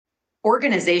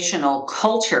organizational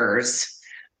cultures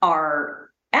are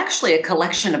actually a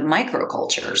collection of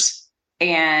microcultures.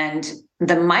 And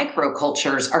the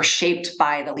microcultures are shaped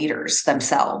by the leaders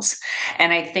themselves.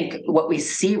 And I think what we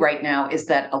see right now is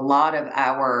that a lot of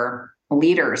our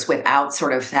leaders without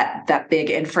sort of that big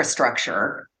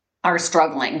infrastructure are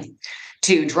struggling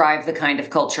to drive the kind of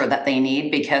culture that they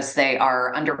need because they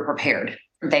are underprepared.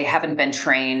 They haven't been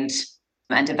trained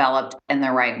and developed in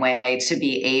the right way to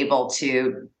be able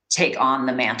to take on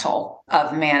the mantle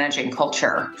of managing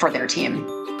culture for their team.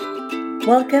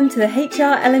 Welcome to the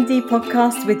HR L&D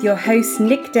podcast with your host,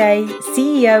 Nick Day,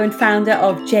 CEO and founder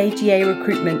of JGA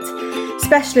Recruitment,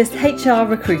 specialist HR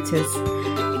recruiters.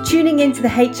 Tuning into the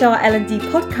HR L&D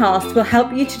podcast will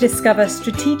help you to discover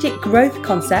strategic growth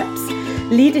concepts,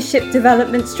 leadership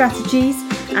development strategies,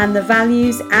 and the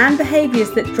values and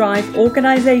behaviours that drive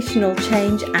organisational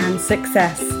change and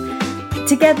success.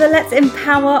 Together, let's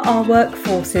empower our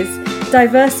workforces,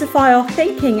 diversify our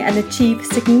thinking, and achieve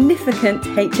significant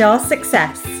HR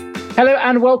success. Hello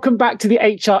and welcome back to the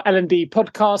HR L&D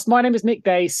podcast. My name is Nick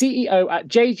Day, CEO at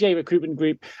JGA Recruitment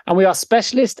Group, and we are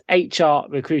specialist HR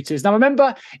recruiters. Now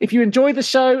remember, if you enjoy the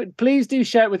show, please do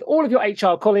share it with all of your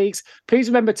HR colleagues. Please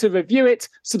remember to review it,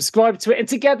 subscribe to it, and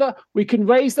together we can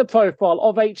raise the profile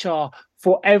of HR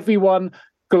for everyone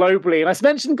globally. And I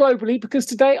mentioned globally because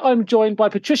today I'm joined by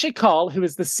Patricia Carl, who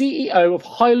is the CEO of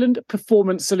Highland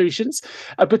Performance Solutions,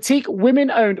 a boutique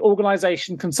women-owned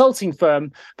organization consulting firm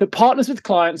that partners with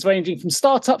clients ranging from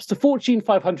startups to Fortune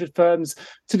 500 firms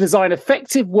to design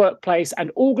effective workplace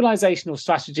and organizational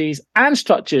strategies and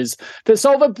structures that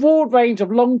solve a broad range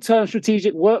of long-term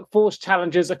strategic workforce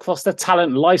challenges across the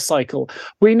talent lifecycle.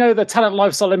 We know the talent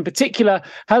lifecycle in particular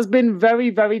has been very,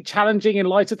 very challenging in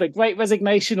light of the Great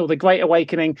Resignation or the Great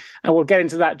Awakening, and we'll get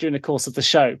into that during the course of the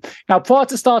show. Now, prior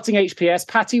to starting HPS,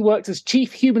 Patty worked as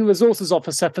Chief Human Resources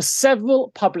Officer for several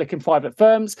public and private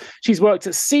firms. She's worked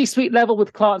at C-suite level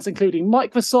with clients including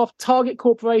Microsoft, Target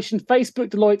Corporation, Facebook,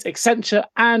 Deloitte, Accenture,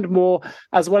 and more,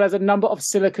 as well as a number of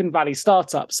Silicon Valley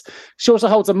startups. She also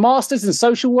holds a master's in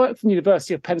social work from the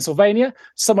University of Pennsylvania,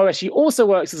 somewhere where she also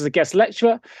works as a guest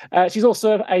lecturer. She's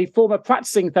also a former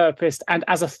practicing therapist, and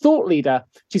as a thought leader,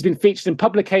 she's been featured in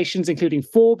publications including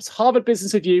Forbes, Harvard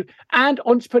Business Review, and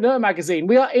Entrepreneur Magazine.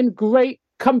 We are in great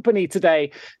company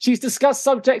today. She's discussed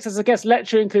subjects as a guest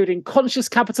lecturer, including conscious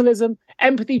capitalism,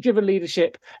 empathy-driven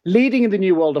leadership, leading in the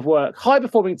new world of work,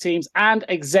 high-performing teams, and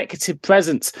executive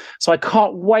presence. So I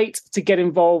can't wait to get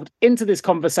involved into this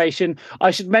conversation.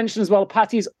 I should mention as well,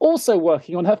 Patty is also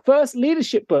working on her first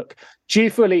leadership book, due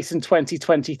for release in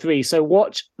 2023. So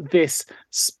watch this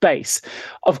space.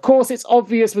 Of course, it's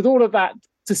obvious with all of that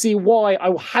to see why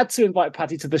I had to invite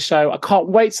Patty to the show. I can't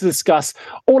wait to discuss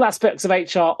all aspects of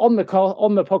HR on the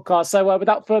podcast. So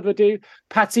without further ado,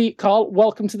 Patty Carl,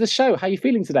 welcome to the show. How are you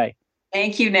feeling today?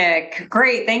 Thank you, Nick.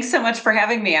 Great. Thanks so much for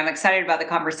having me. I'm excited about the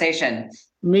conversation.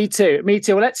 Me too.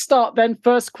 Well, let's start then.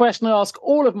 First question I ask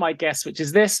all of my guests, which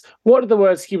is this: what do the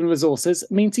words human resources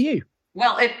mean to you?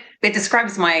 Well, it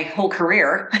describes my whole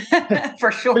career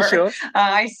for sure. For sure.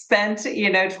 I spent,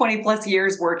 20 plus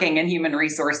years working in human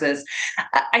resources.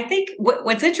 I think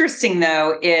what's interesting,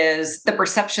 though, is the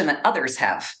perception that others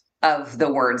have of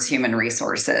the words human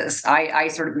resources. I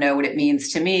sort of know what it means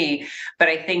to me, but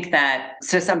I think that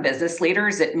to some business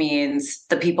leaders, it means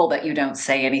the people that you don't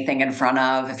say anything in front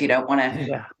of if you don't want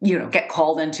to, get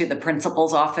called into the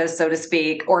principal's office, so to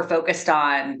speak, or focused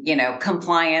on,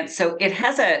 compliance. So it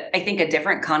has I think a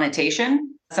different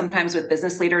connotation sometimes with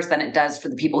business leaders than it does for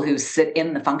the people who sit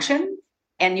in the function.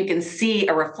 And you can see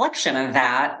a reflection of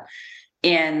that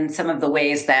in some of the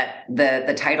ways that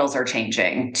the titles are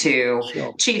changing to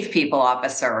Chief People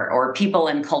Officer or People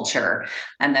and Culture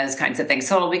and those kinds of things.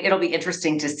 So it'll be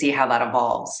interesting to see how that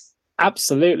evolves.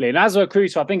 Absolutely. And as a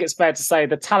recruiter, I think it's fair to say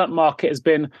the talent market has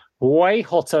been way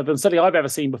hotter than something I've ever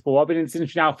seen before. I've been in this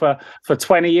industry now for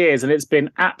 20 years, and it's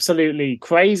been absolutely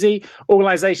crazy.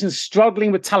 Organizations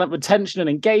struggling with talent retention and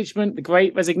engagement. The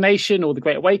Great Resignation or the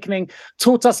Great Awakening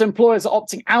taught us employers are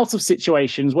opting out of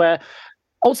situations where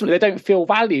ultimately they don't feel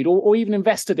valued or even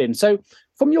invested in. So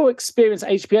from your experience at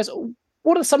HPS,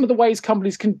 what are some of the ways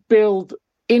companies can build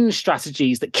in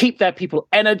strategies that keep their people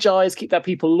energized, keep their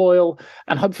people loyal,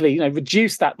 and hopefully,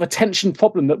 reduce that retention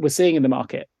problem that we're seeing in the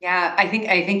market? Yeah, I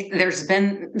think there's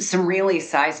been some really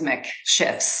seismic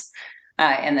shifts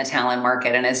in the talent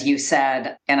market. And as you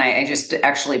said, and I just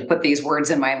actually put these words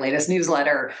in my latest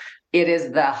newsletter, it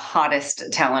is the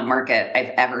hottest talent market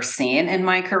I've ever seen in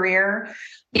my career.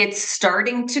 It's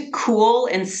starting to cool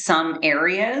in some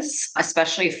areas,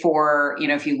 especially for,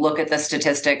 if you look at the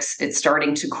statistics, it's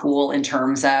starting to cool in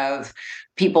terms of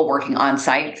people working on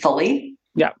site fully.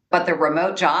 Yeah. But the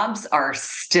remote jobs are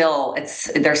still,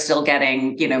 they're still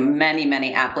getting, many,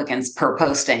 many applicants per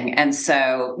posting. And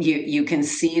so you can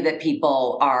see that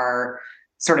people are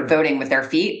sort of voting with their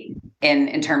feet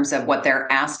in terms of what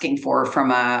they're asking for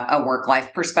from a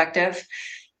work-life perspective.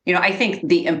 I think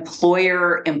the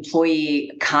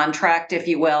employer-employee contract, if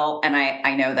you will, and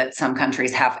I know that some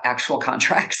countries have actual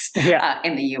contracts.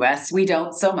 In the US. We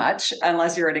don't so much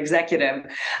unless you're an executive.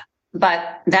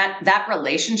 But that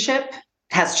relationship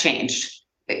has changed.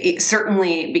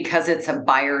 Certainly because it's a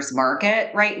buyer's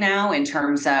market right now in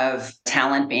terms of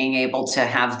talent being able to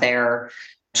have their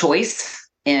choice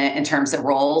in terms of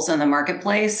roles in the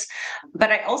marketplace.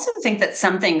 But I also think that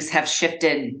some things have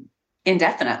shifted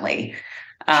indefinitely.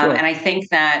 Sure. And I think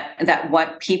that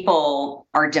what people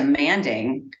are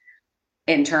demanding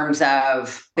in terms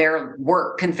of their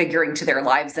work configuring to their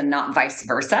lives and not vice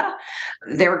versa,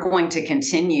 they're going to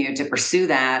continue to pursue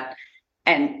that.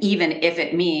 And even if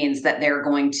it means that they're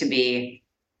going to be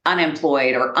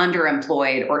unemployed or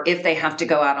underemployed, or if they have to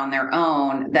go out on their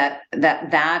own, that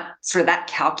sort of that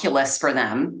calculus for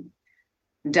them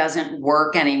doesn't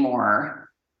work anymore.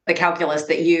 The calculus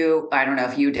that I don't know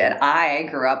if you did, I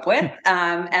grew up with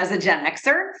as a Gen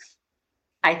Xer.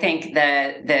 I think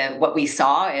that what we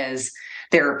saw is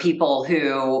there are people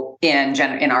who in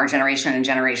our generation and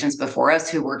generations before us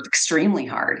who worked extremely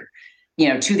hard,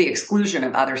 to the exclusion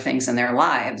of other things in their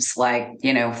lives, like,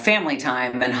 family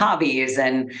time and hobbies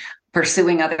and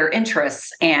pursuing other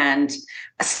interests and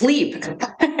sleep,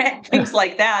 things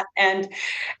like that. And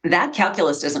that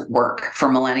calculus doesn't work for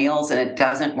millennials, and it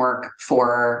doesn't work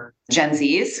for Gen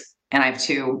Zs. And I have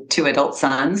two adult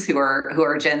sons who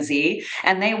are Gen Z,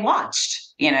 and they watched,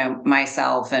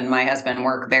 myself and my husband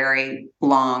work very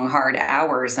long, hard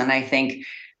hours. And I think,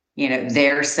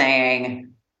 they're saying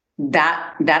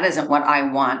that isn't what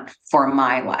I want for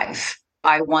my life.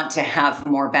 I want to have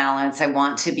more balance. I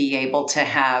want to be able to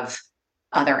have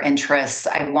other interests.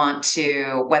 I want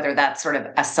to, whether that's sort of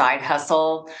a side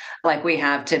hustle like we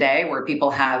have today, where people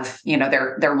have,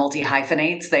 they're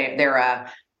multi-hyphenates. They're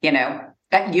a,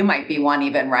 you might be one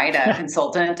even, right? A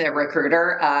consultant, a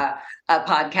recruiter, a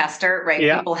podcaster, right?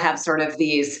 Yeah. People have sort of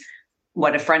these,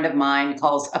 what a friend of mine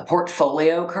calls a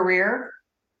portfolio career,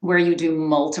 where you do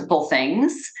multiple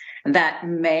things that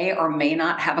may or may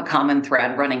not have a common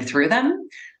thread running through them,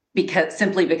 because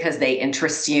they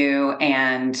interest you,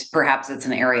 and perhaps it's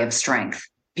an area of strength.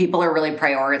 People are really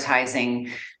prioritizing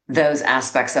those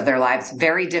aspects of their lives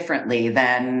very differently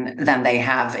than they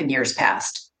have in years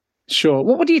past. Sure.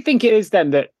 What do you think it is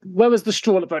then where was the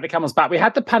straw that broke the camel's back? We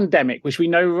had the pandemic, which we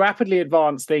know rapidly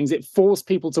advanced things. It forced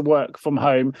people to work from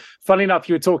home. Funny enough,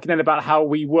 you were talking then about how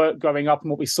we worked growing up and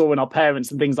what we saw in our parents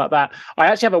and things like that. I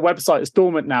actually have a website that's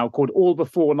dormant now called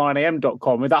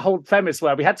allbefore9am.com, with that whole premise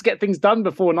where we had to get things done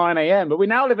before 9 a.m. But we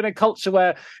now live in a culture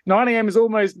where 9 a.m. is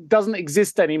almost doesn't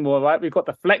exist anymore, right? We've got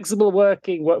the flexible work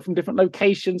from different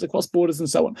locations across borders and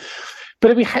so on.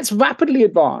 But it's rapidly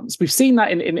advanced. We've seen that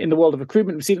in the world of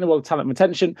recruitment. We've seen it in the world of talent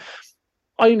retention.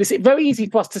 I mean, it's very easy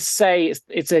for us to say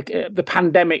the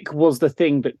pandemic was the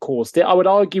thing that caused it. I would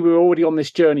argue we were already on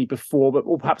this journey before, but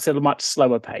perhaps at a much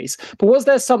slower pace. But was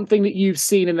there something that you've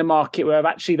seen in the market where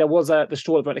actually there was the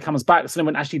straw that broke the camel's back? So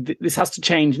actually this has to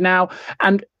change now.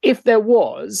 And if there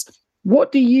was,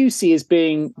 what do you see as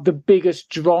being the biggest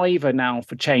driver now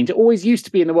for change? It always used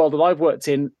to be in the world that I've worked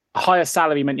in, higher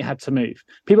salary meant you had to move.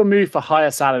 People move for higher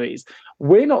salaries.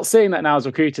 We're not seeing that now as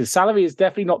recruiters. Salary is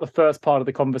definitely not the first part of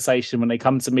the conversation when they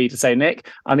come to me to say, Nick,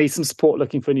 I need some support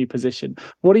looking for a new position.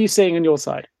 What are you seeing on your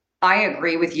side? I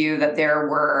agree with you that there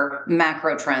were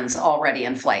macro trends already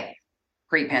in flight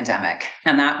pre-pandemic.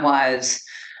 And that was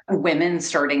women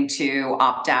starting to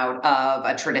opt out of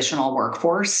a traditional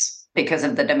workforce because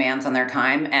of the demands on their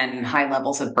time and high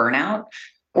levels of burnout.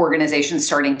 Organizations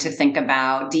starting to think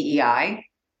about DEI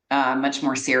much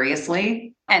more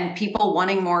seriously, and people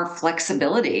wanting more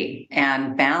flexibility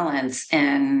and balance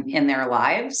in their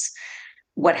lives.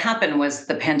 What happened was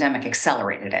the pandemic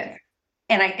accelerated it.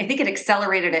 And I think it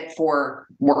accelerated it for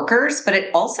workers, but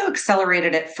it also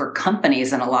accelerated it for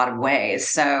companies in a lot of ways.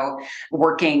 So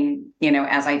working,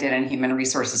 as I did in human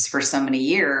resources for so many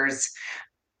years,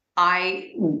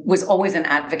 I was always an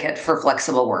advocate for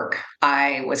flexible work.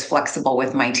 I was flexible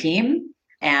with my team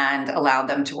and allowed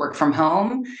them to work from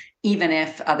home, even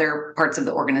if other parts of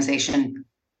the organization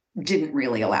didn't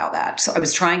really allow that. So I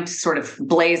was trying to sort of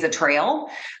blaze a trail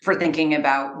for thinking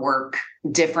about work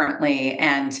differently.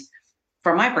 And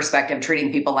from my perspective,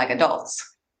 treating people like adults,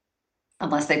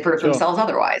 unless they prove themselves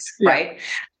otherwise, right?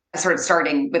 Sort of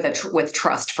starting with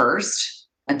trust first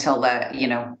until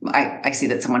I see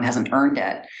that someone hasn't earned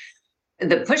it.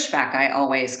 the pushback I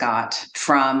always got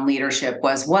from leadership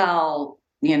was, well,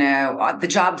 the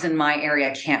jobs in my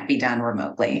area can't be done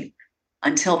remotely,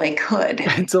 until they could.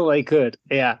 Until they could,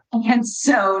 yeah. And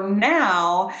so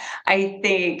now I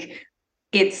think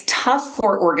it's tough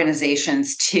for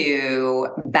organizations to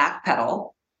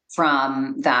backpedal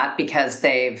from that because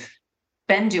they've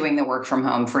been doing the work from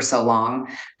home for so long.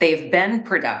 They've been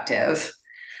productive.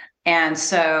 And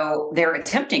so they're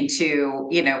attempting to,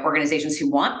 organizations who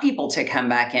want people to come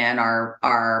back in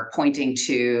are pointing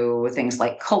to things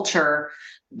like culture,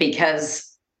 because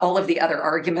all of the other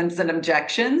arguments and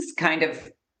objections kind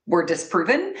of were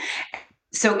disproven.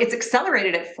 So it's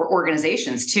accelerated it for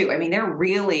organizations too. I mean, they're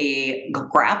really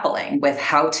grappling with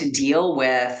how to deal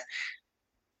with,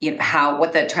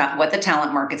 what the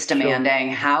talent market's demanding,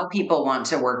 sure, how people want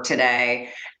to work today.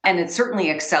 And it certainly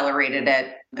accelerated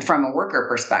it from a worker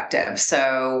perspective.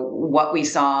 So what we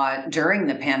saw during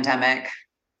the pandemic,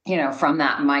 from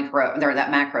that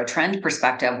macro trend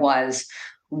perspective was,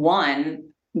 one,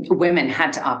 women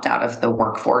had to opt out of the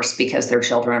workforce because their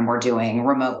children were doing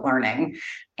remote learning.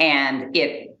 And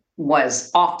it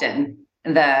was often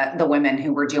the women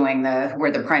who were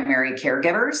were the primary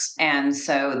caregivers. And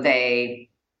so they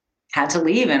had to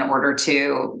leave in order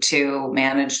to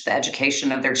manage the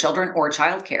education of their children or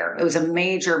childcare. It was a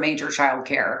major, major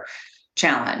childcare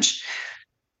challenge.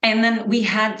 And then we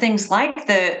had things like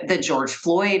the George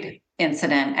Floyd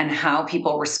incident and how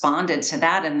people responded to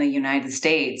that in the United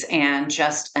States, and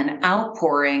just an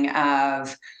outpouring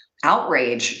of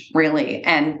outrage, really,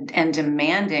 and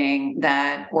demanding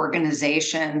that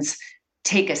organizations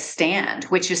take a stand,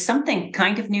 which is something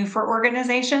kind of new for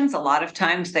organizations. A lot of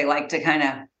times they like to kind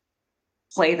of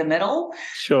play the middle,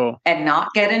 sure, and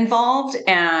not get involved.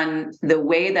 And the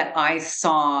way that I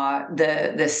saw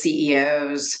the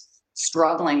CEOs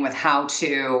struggling with how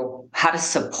to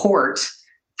support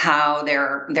how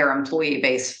their employee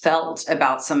base felt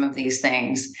about some of these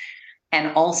things,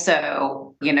 and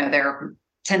also, their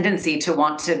tendency to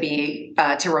want to be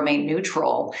to remain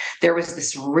neutral. There was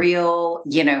this real,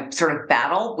 sort of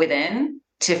battle within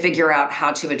to figure out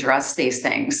how to address these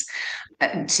things.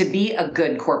 To be a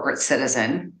good corporate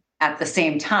citizen, at the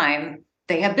same time,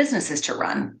 they have businesses to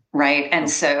run, right? And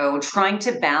so trying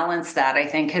to balance that, I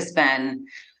think, has been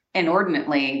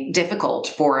inordinately difficult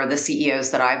for the CEOs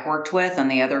that I've worked with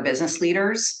and the other business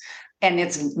leaders. And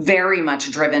it's very much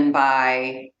driven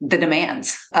by the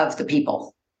demands of the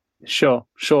people. Sure.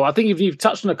 I think you've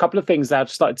touched on a couple of things there. I'd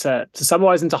just like to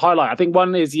summarize and to highlight. I think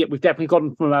one is we've definitely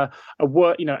gone from a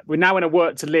work, we're now in a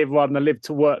work to live rather than a live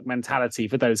to work mentality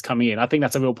for those coming in. I think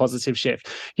that's a real positive shift.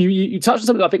 You touched on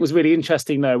something that I think was really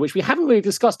interesting though, which we haven't really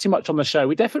discussed too much on the show.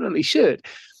 We definitely should,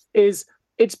 is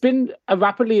it's been a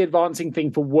rapidly advancing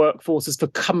thing for workforces, for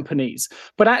companies,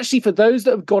 but actually for those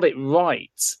that have got it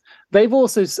right, they've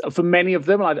also, for many of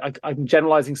them, I'm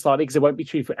generalizing slightly because it won't be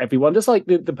true for everyone, just like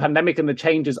the pandemic and the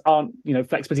changes aren't,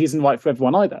 flexibility isn't right for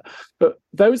everyone either. But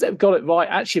those that have got it right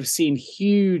actually have seen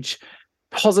huge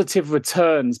positive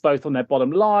returns, both on their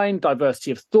bottom line,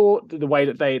 diversity of thought, the way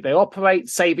that they operate,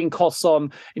 saving costs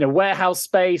on, warehouse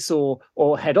space or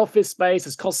head office space,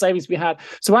 as cost savings we had.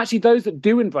 So actually those that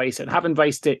do embrace it and have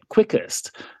embraced it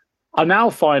quickest are now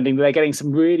finding that they're getting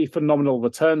some really phenomenal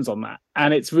returns on that.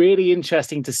 And it's really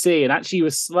interesting to see. And actually,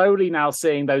 we're slowly now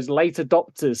seeing those late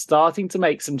adopters starting to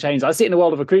make some changes. I see it in the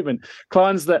world of recruitment,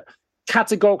 clients that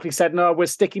categorically said, no, we're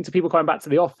sticking to people coming back to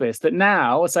the office, that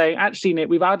now are saying, actually, Nick,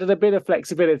 we've added a bit of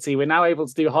flexibility. We're now able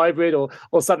to do hybrid or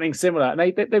something similar. And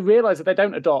they realize that they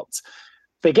don't adopt,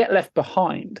 they get left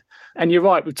behind. And you're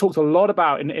right, we've talked a lot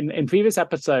about in previous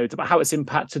episodes about how it's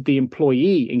impacted the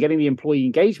employee and getting the employee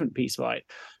engagement piece right.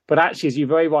 But actually, as you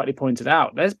very rightly pointed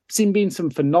out, there's been some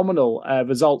phenomenal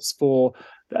results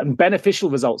beneficial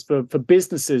results for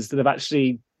businesses that have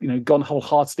actually, gone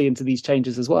wholeheartedly into these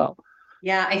changes as well.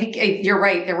 Yeah, I think you're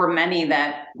right. There were many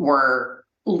that were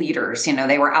leaders.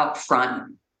 They were out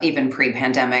front, even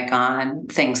pre-pandemic, on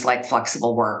things like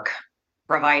flexible work,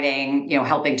 providing,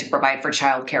 helping to provide for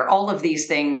childcare, all of these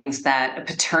things, that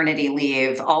paternity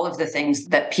leave, all of the things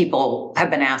that people have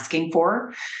been asking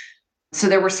for. So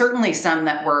there were certainly some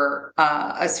that were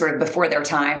sort of before their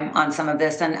time on some of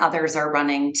this, and others are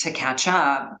running to catch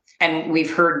up. And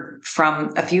we've heard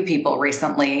from a few people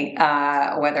recently,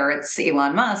 whether it's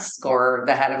Elon Musk or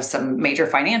the head of some major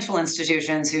financial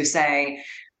institutions, who say,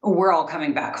 we're all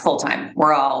coming back full time.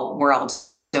 We're all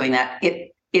doing that.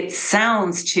 It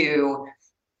sounds to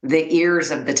the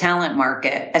ears of the talent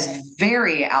market as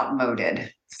very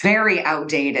outmoded, very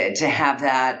outdated to have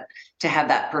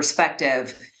that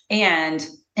perspective. And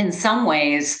in some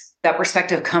ways, that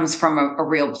perspective comes from a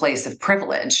real place of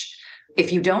privilege.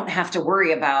 If you don't have to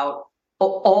worry about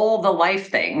all the life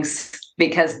things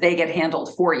because they get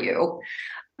handled for you,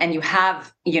 and you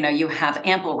have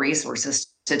ample resources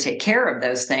to take care of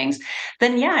those things,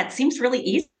 then yeah, it seems really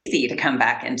easy to come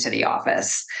back into the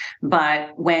office.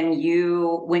 But when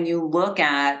you look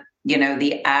at,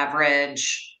 the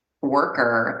average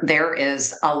worker, there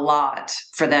is a lot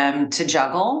for them to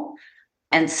juggle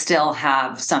and still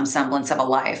have some semblance of a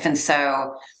life. And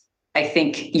so I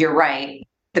think you're right.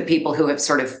 The people who have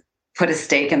sort of put a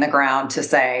stake in the ground to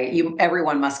say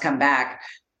everyone must come back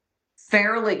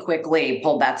fairly quickly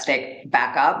pulled that stake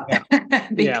back up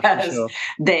because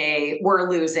they were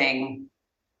losing.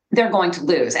 They're going to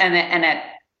lose. And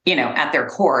at their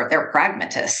core, they're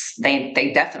pragmatists.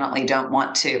 They definitely don't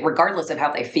want to, regardless of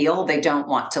how they feel, they don't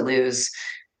want to lose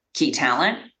key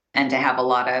talent and to have a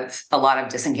lot of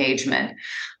disengagement.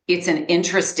 It's an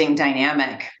interesting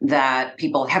dynamic that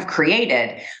people have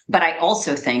created, but I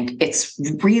also think it's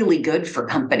really good for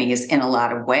companies in a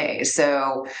lot of ways.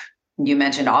 So you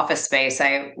mentioned office space.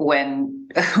 When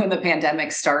the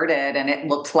pandemic started and it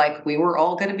looked like we were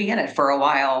all going to be in it for a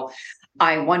while,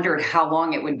 I wondered how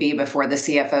long it would be before the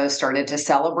CFO started to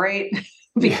celebrate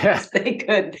because they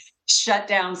could shut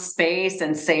down space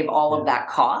and save all of that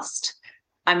cost.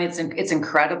 I mean, it's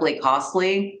incredibly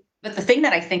costly. But the thing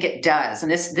that I think it does,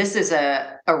 and this is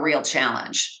a real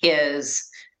challenge, is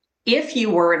if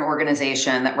you were an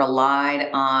organization that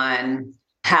relied on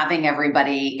having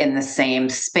everybody in the same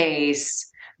space,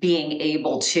 being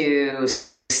able to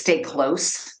stay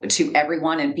close to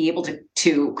everyone and be able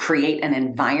to create an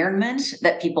environment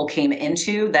that people came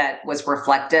into that was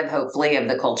reflective, hopefully, of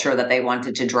the culture that they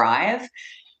wanted to drive.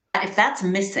 If that's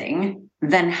missing,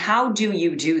 then how do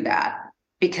you do that?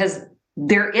 Because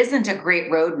there isn't a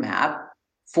great roadmap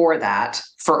for that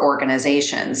for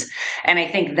organizations. And I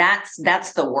think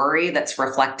that's the worry that's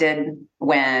reflected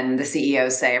when the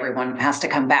CEOs say everyone has to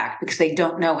come back, because they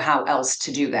don't know how else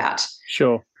to do that.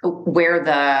 Sure. Where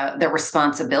the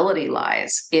responsibility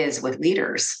lies is with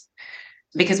leaders.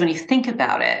 Because when you think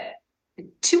about it,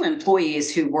 two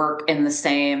employees who work in the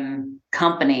same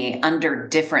company under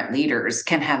different leaders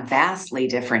can have vastly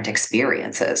different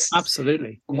experiences.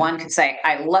 Absolutely. One could say,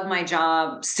 I love my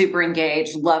job, super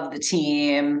engaged, love the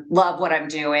team, love what I'm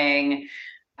doing,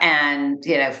 and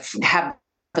have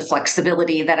the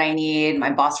flexibility that I need.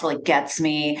 My boss really gets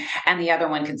me. And the other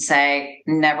one could say,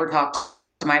 never talk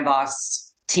to my boss,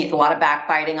 a lot of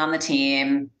backbiting on the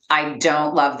team. I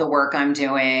don't love the work I'm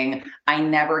doing. I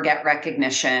never get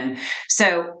recognition.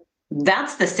 So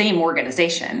that's the same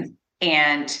organization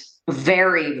and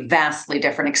very vastly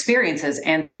different experiences.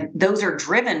 And those are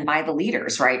driven by the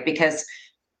leaders, right? Because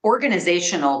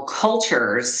organizational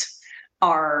cultures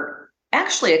are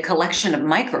actually a collection of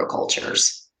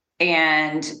microcultures.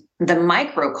 And the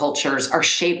microcultures are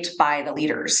shaped by the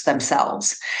leaders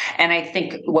themselves. And I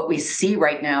think what we see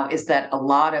right now is that a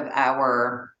lot of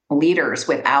our leaders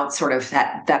without sort of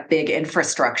that big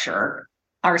infrastructure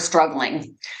are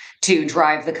struggling to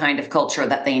drive the kind of culture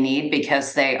that they need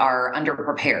because they are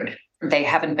underprepared. They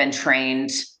haven't been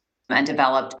trained and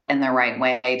developed in the right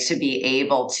way to be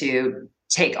able to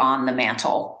take on the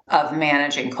mantle of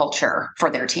managing culture for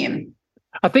their team.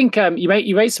 I think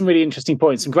you raised some really interesting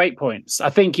points, some great points. I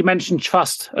think you mentioned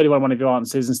trust earlier on one of your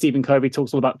answers, and Stephen Covey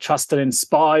talks all about trust and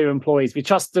inspire employees. If you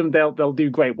trust them, they'll do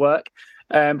great work.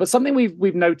 But something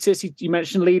we've noticed, you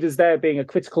mentioned leaders there being a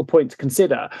critical point to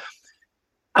consider.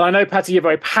 And I know, Patty, you're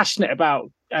very passionate about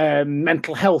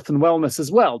mental health and wellness as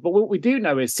well. But what we do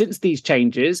know is since these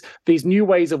changes, these new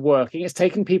ways of working, it's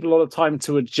taken people a lot of time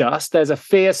to adjust. There's a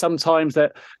fear sometimes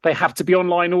that they have to be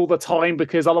online all the time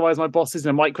because otherwise my boss is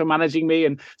micromanaging me.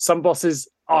 And some bosses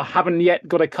haven't yet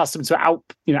got accustomed to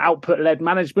output-led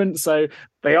management. So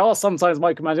they are sometimes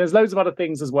micromanaging. There's loads of other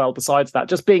things as well besides that.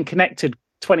 Just being connected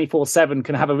 24/7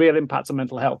 can have a real impact on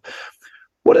mental health.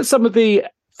 What are some of the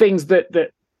things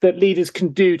that leaders can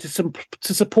do to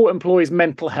support employees'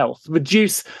 mental health,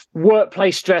 reduce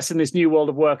workplace stress in this new world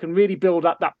of work, and really build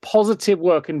up that positive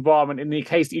work environment in the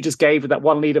case that you just gave with that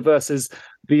one leader versus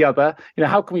the other?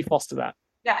 How can we foster that?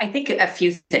 Yeah, I think a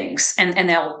few things, and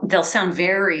they'll sound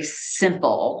very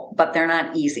simple, but they're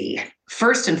not easy.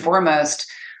 First and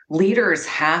foremost, leaders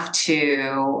have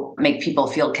to make people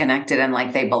feel connected and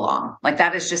like they belong. Like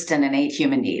that is just an innate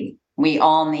human need. We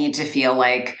all need to feel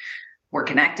like we're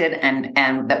connected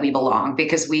and that we belong,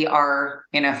 because we are,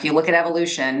 if you look at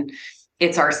evolution,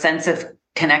 it's our sense of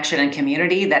connection and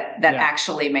community that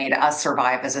actually made us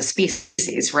survive as a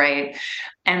species, right?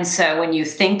 And so when you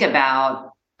think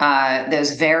about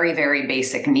those very, very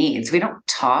basic needs, we don't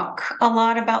talk a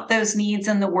lot about those needs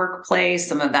in the workplace.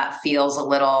 Some of that feels a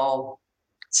little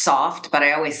soft, but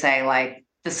I always say, like,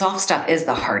 the soft stuff is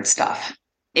the hard stuff.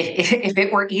 if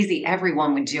it were easy,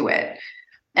 everyone would do it.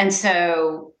 And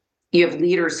so you have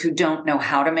leaders who don't know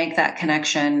how to make that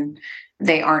connection.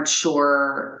 They aren't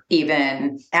sure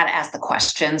even how to ask the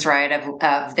questions, right,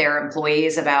 of their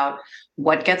employees about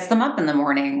what gets them up in the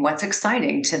morning, what's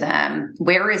exciting to them,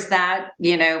 where is that,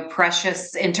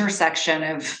 precious intersection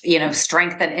of,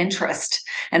 strength and interest,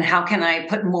 and how can I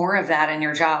put more of that in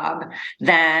your job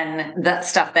than the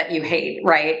stuff that you hate,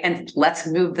 right? And let's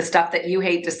move the stuff that you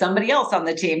hate to somebody else on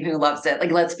the team who loves it.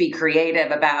 Like, let's be creative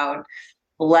about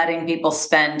letting people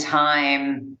spend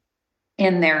time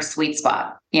in their sweet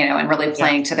spot, and really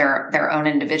playing to their own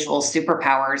individual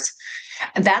superpowers.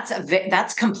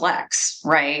 That's complex,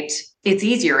 right? It's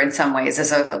easier in some ways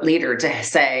as a leader to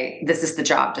say, this is the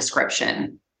job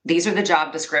description. These are the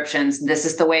job descriptions. This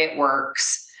is the way it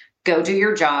works. Go do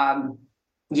your job.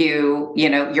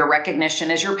 Your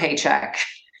recognition is your paycheck.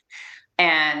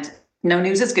 And no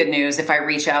news is good news. If I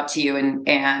reach out to you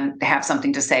and have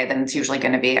something to say, then it's usually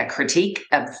going to be a critique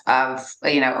of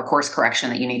a course correction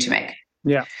that you need to make.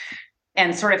 Yeah.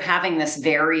 And sort of having this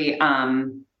very,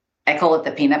 I call it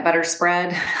the peanut butter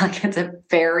spread. Like, it's a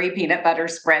very peanut butter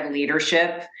spread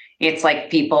leadership. It's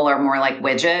like people are more like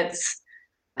widgets.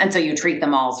 And so you treat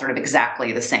them all sort of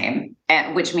exactly the same,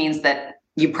 and which means that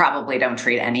you probably don't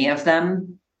treat any of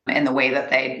them in the way that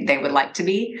they would like to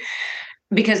be.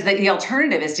 Because the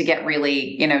alternative is to get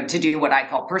really, to do what I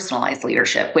call personalized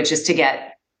leadership, which is to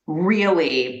get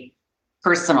really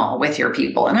personal with your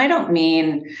people. And I don't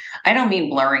mean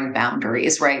blurring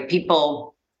boundaries, right?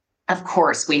 People, of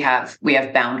course, we have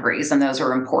boundaries, and those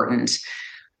are important,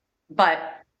 but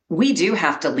we do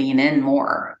have to lean in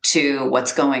more to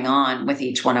what's going on with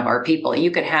each one of our people.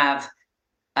 You could have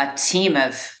a team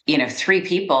of, 3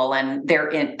 people, and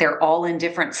they're all in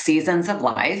different seasons of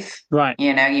life. Right.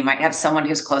 You might have someone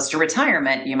who's close to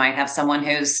retirement. You might have someone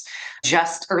who's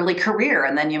just early career.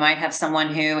 And then you might have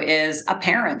someone who is a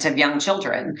parent of young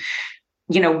children.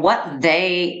 What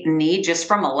they need just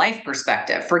from a life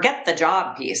perspective, forget the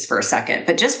job piece for a second,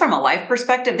 but just from a life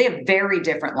perspective, they have very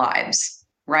different lives,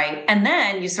 right? And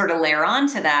then you sort of layer on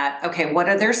to that, okay, what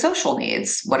are their social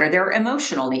needs? What are their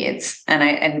emotional needs? And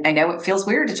I know it feels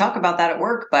weird to talk about that at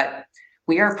work, but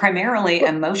we are primarily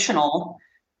emotional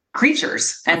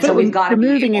creatures. And so we've got to be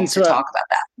able to talk about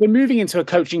that. We're moving into a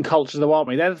coaching culture, though, aren't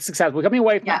we? That's success. We're coming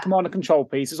away from that command and control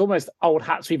piece. It's almost old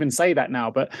hat to even say that now.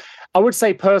 But I would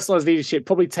say personalized leadership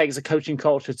probably takes a coaching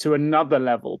culture to another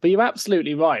level. But you're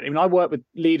absolutely right. I mean, I work with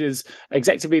leaders,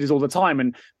 executive leaders all the time,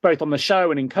 and both on the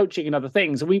show and in coaching and other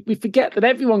things. And we forget that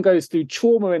everyone goes through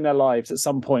trauma in their lives at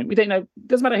some point. We don't know, it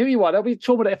doesn't matter who you are, there'll be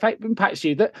trauma that impacts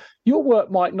you that your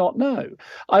work might not know.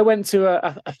 I went to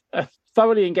a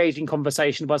thoroughly engaging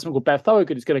conversation by someone called Bev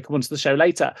Thorogood, who's going to come onto the show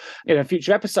later in a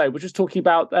future episode, which was talking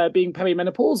about being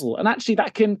perimenopausal. And actually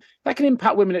that can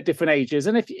impact women at different ages.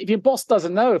 And if your boss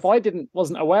doesn't know, if I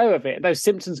wasn't aware of it, those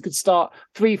symptoms could start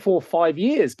 3, 4, 5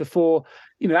 years before,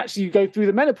 actually you go through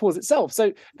the menopause itself.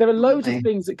 So there are loads of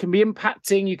things that can be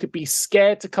impacting. You could be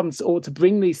scared to come to, or to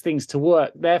bring these things to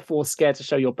work, therefore scared to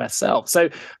show your best self. So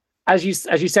as you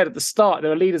said at the start,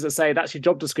 there are leaders that say that's your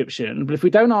job description. But if we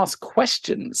don't ask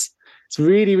questions, it's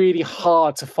really, really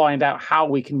hard to find out how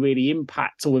we can really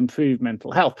impact or improve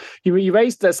mental health. You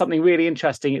raised something really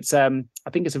interesting. It's I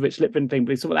think it's a Rich Litvin thing,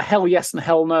 but it's sort of a hell yes and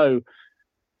hell no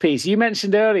piece. You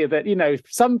mentioned earlier that,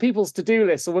 some people's to-do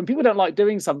lists, or when people don't like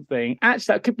doing something,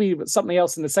 actually that could be something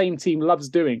else in the same team loves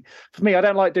doing. For me, I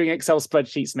don't like doing Excel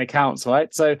spreadsheets and accounts,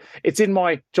 right? So it's in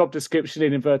my job description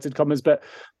in inverted commas, but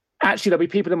actually there'll be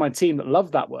people in my team that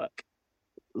love that work.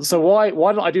 So why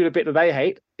don't I do the bit that they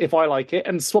hate if I like it,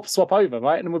 and swap over,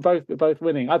 right? And we're both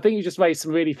winning. I think you just raised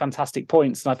some really fantastic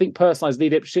points, and I think personalized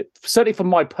leadership, certainly from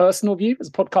my personal view as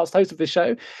a podcast host of this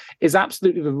show, is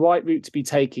absolutely the right route to be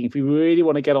taking if we really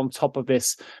want to get on top of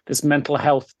this mental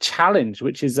health challenge,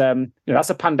 which is that's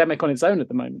a pandemic on its own at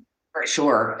the moment. For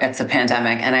sure, it's a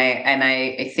pandemic, and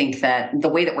I think that the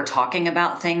way that we're talking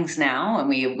about things now, and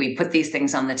we put these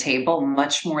things on the table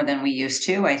much more than we used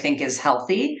to, I think is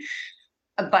healthy.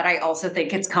 But I also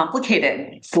think it's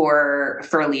complicated for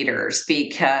leaders,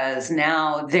 because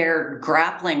now they're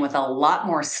grappling with a lot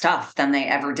more stuff than they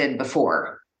ever did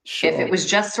before. Sure. If it was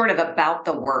just sort of about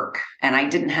the work and I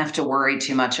didn't have to worry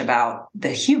too much about the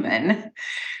human,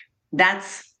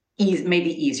 that's maybe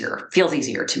easier, feels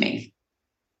easier to me.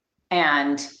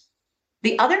 And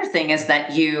the other thing is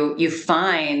that you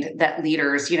find that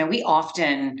leaders, we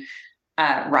often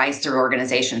rise through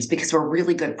organizations because we're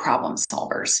really good problem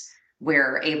solvers.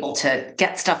 We're able to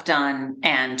get stuff done,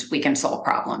 and we can solve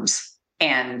problems,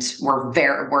 and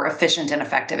we're efficient and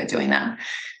effective at doing that.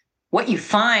 what you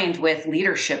find with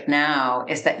leadership now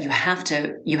is that you have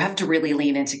to really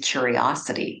lean into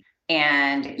curiosity,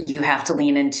 and you have to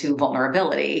lean into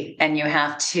vulnerability, and you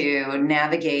have to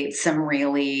navigate some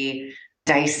really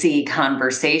dicey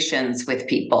conversations with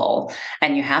people,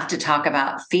 and you have to talk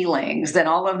about feelings and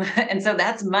all of that. And so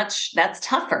that's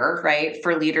tougher, right,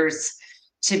 for leaders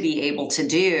to be able to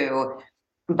do.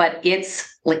 But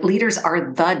it's like leaders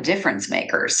are the difference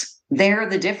makers. They're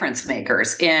the difference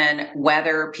makers in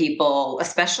whether people,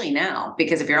 especially now,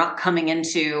 because if you're not coming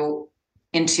into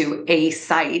a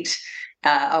site,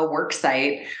 a work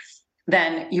site,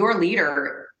 then your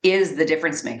leader is the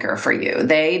difference maker for you.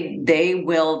 They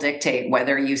will dictate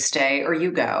whether you stay or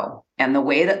you go. And the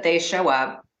way that they show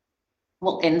up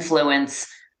will influence,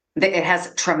 it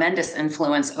has tremendous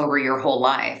influence over your whole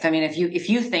life. I mean, if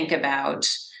you think about,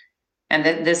 and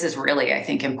this is really, I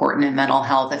think, important in mental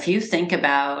health, if you think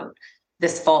about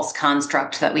this false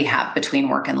construct that we have between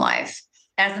work and life.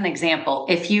 As an example,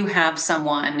 if you have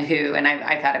someone who, and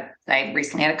I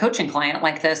recently had a coaching client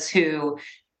like this who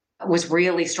was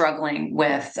really struggling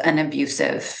with an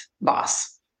abusive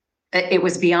boss. It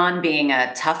was beyond being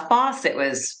a tough boss. It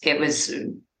was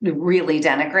really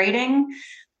denigrating.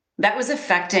 That was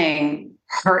affecting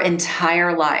her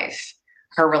entire life,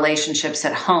 her relationships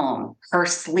at home, her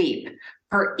sleep,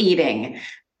 her eating.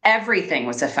 Everything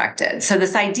was affected. So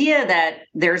this idea that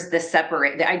there's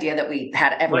the idea that we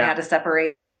had a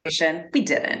separation, we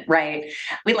didn't, right?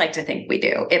 We like to think we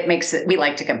do. We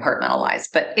like to compartmentalize,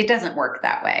 but it doesn't work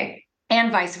that way.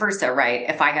 And vice versa, right?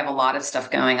 If I have a lot of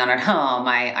stuff going on at home,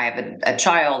 I have a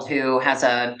child who has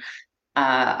a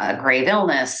grave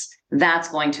illness, that's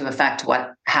going to affect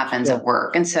what happens at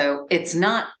work. And so it's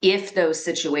not if those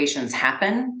situations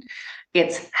happen,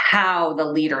 it's how the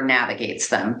leader navigates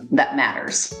them that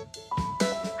matters.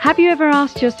 Have you ever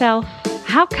asked yourself,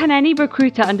 how can any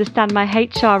recruiter understand my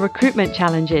HR recruitment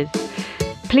challenges?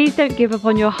 Please don't give up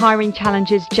on your hiring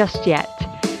challenges just yet.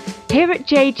 Here at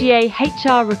JGA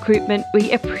HR Recruitment,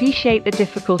 we appreciate the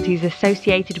difficulties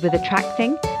associated with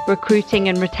attracting, recruiting,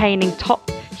 and retaining top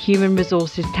human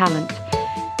resources talent.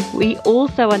 We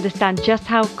also understand just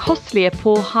how costly a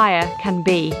poor hire can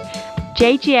be.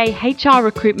 JGA HR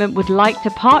Recruitment would like to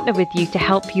partner with you to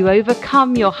help you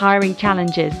overcome your hiring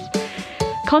challenges.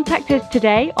 Contact us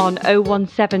today on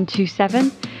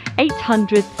 01727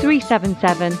 800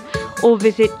 377 or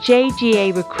visit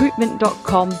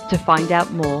jgarecruitment.com to find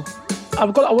out more. I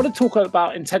want to talk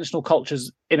about intentional cultures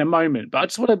in a moment, but I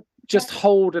just want to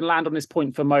hold and land on this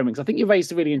point for a moment, because I think you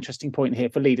raised a really interesting point here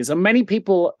for leaders. And many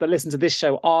people that listen to this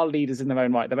show are leaders in their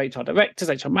own right. They're HR directors,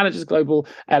 HR managers, global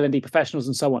L&D professionals,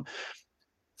 and so on.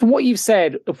 From what you've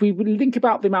said, if we think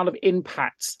about the amount of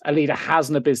impact a leader has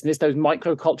on a business, those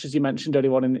micro cultures you mentioned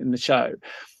earlier on in the show,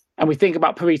 and we think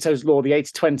about Pareto's law, the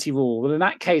 80-20 rule, well, in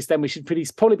that case, then we should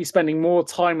probably be spending more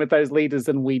time with those leaders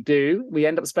than we do. We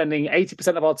end up spending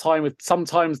 80% of our time with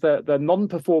sometimes the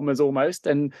non-performers almost,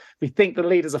 and we think the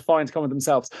leaders are fine to come with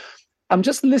themselves. I'm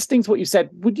just listening to what you said.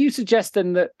 Would you suggest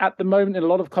then that at the moment in a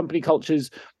lot of company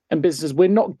cultures and businesses, we're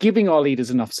not giving our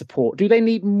leaders enough support? Do they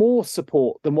need more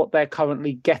support than what they're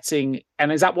currently getting?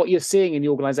 And is that what you're seeing in the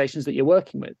organizations that you're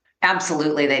working with?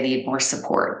 Absolutely, they need more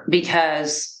support,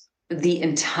 because the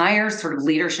entire sort of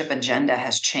leadership agenda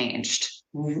has changed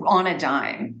on a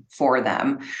dime for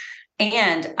them.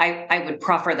 And I would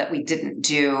proffer that we didn't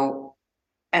do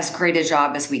as great a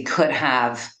job as we could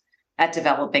have at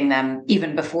developing them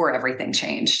even before everything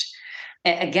changed.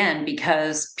 Again,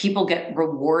 because people get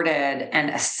rewarded and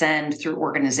ascend through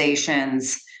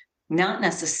organizations, not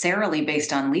necessarily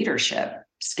based on leadership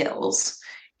skills.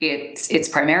 It's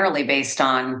primarily based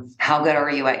on how good are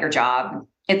you at your job.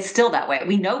 It's still that way.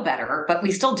 We know better, but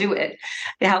we still do it.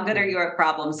 How good are you at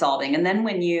problem solving? And then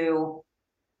when you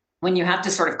have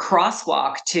to sort of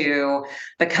crosswalk to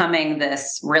becoming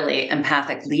this really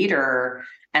empathic leader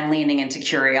and leaning into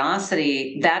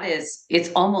curiosity,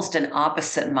 it's almost an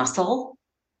opposite muscle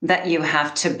that you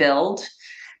have to build.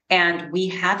 And we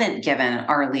haven't given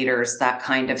our leaders that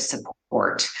kind of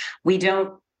support. We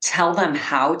don't tell them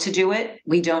how to do it.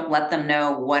 We don't let them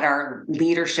know what our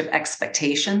leadership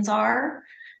expectations are.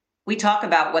 We talk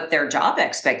about what their job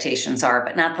expectations are,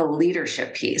 but not the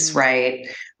leadership piece, right?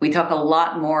 We talk a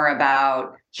lot more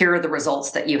about, here are the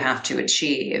results that you have to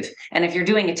achieve. And if you're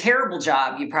doing a terrible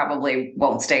job, you probably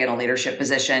won't stay in a leadership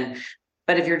position.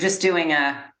 But if you're just doing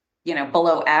a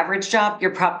below average job,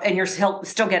 and you're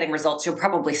still getting results, you'll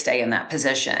probably stay in that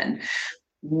position.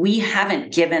 We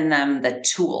haven't given them the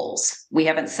tools. We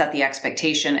haven't set the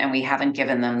expectation, and we haven't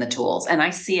given them the tools. And I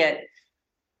see it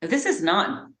This is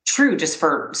not true just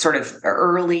for sort of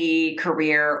early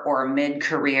career or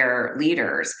mid-career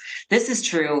leaders. This is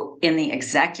true in the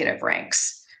executive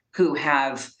ranks who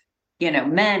have,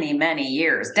 many, many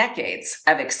years, decades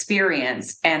of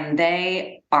experience, and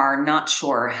they are not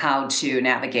sure how to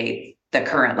navigate the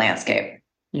current landscape.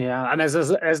 Yeah, and there's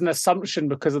an assumption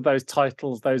because of those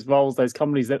titles, those roles, those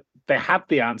companies that they have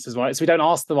the answers, right? So we don't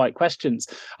ask the right questions.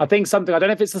 I think I don't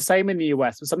know if it's the same in the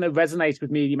US, but something that resonates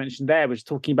with me, you mentioned there, was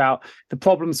talking about the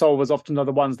problem solvers often are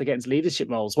the ones that get into leadership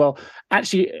roles. Well,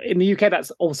 actually, in the UK,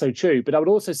 that's also true. But I would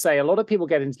also say a lot of people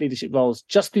get into leadership roles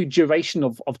just through duration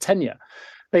of tenure.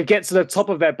 They get to the top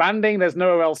of their banding. There's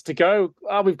nowhere else to go.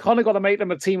 We've kind of got to make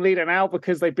them a team leader now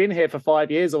because they've been here for 5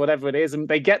 years or whatever it is. And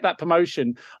they get that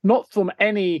promotion, not from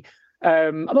any,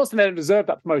 I'm not saying they don't deserve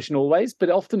that promotion always, but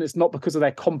often it's not because of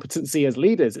their competency as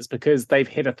leaders. It's because they've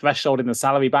hit a threshold in the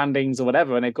salary bandings or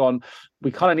whatever. And they've gone, we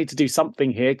kind of need to do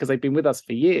something here because they've been with us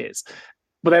for years.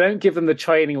 But they don't give them the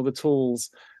training or the tools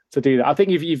to do that. I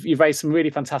think you've raised some really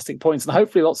fantastic points, and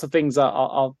hopefully lots of things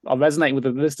are resonating with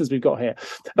the listeners we've got here.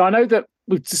 Now, I know that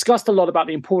we've discussed a lot about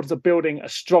the importance of building a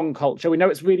strong culture. We know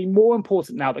it's really more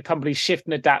important now that companies shift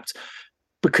and adapt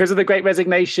because of the Great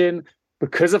Resignation,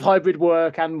 because of hybrid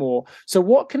work and more. So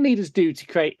what can leaders do to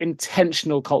create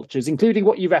intentional cultures, including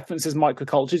what you referenced as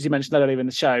microcultures? You mentioned that earlier in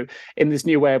the show, in this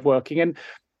new way of working. And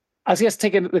I guess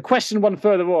taking the question one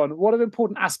further on, what are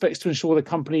important aspects to ensure the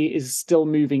company is still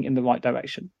moving in the right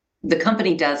direction? The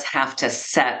company does have to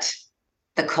set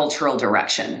the cultural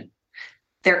direction.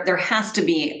 There has to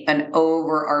be an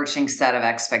overarching set of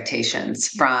expectations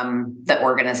from the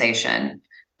organization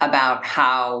about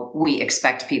how we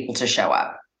expect people to show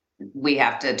up. We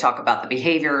have to talk about the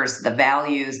behaviors, the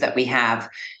values that we have,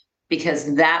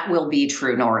 because that will be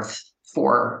true north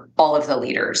for all of the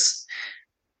leaders.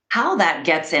 How that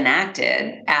gets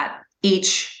enacted at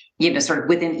each, sort of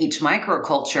within each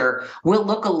microculture will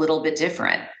look a little bit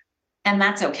different. And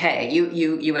that's okay.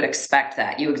 You would expect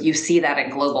that. You see that in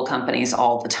global companies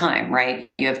all the time, right?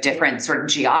 You have different sort of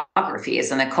geographies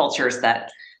and the cultures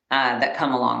that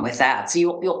come along with that. So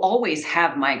you'll always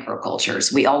have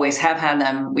microcultures. We always have had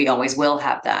them. We always will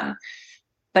have them.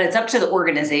 But it's up to the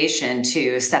organization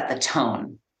to set the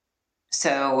tone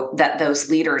so that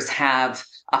those leaders have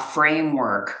a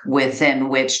framework within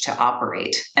which to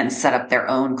operate and set up their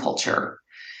own culture.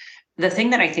 The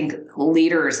thing that I think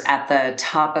leaders at the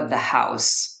top of the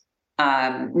house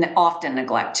often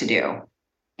neglect to do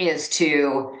is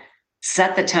to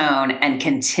set the tone and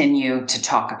continue to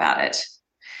talk about it.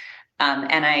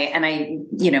 And I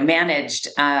managed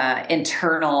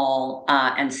internal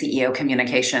and CEO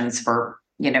communications for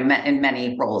in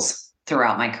many roles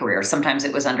throughout my career. Sometimes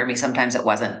it was under me, sometimes it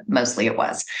wasn't. Mostly it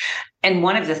was. And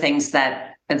one of the things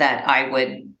that I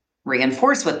would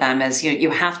reinforce with them is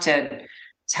you have to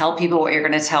tell people what you're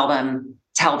going to tell them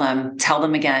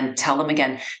again, tell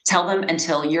them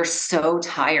until you're so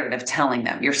tired of telling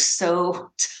them. You're so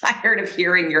tired of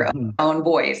hearing your own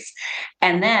voice.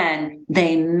 And then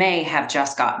they may have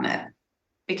just gotten it.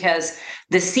 Because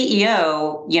the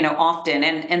CEO, often,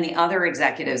 and the other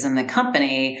executives in the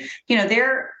company,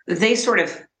 they sort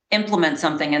of implement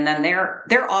something and then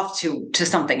they're off to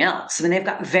something else. I mean, they've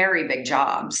got very big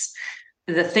jobs.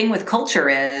 The thing with culture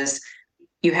is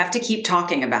you have to keep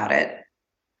talking about it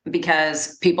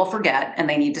because people forget and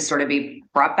they need to sort of be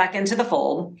brought back into the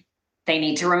fold. They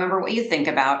need to remember what you think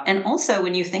about. And also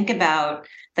when you think about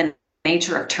the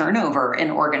nature of turnover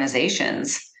in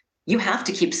organizations, you have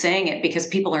to keep saying it because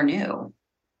people are new.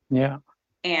 Yeah.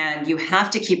 And you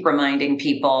have to keep reminding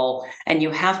people, and you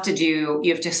have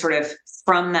to sort of,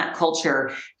 from that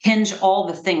culture, hinge all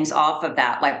the things off of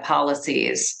that, like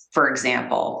policies, for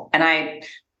example. And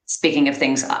speaking of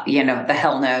things, the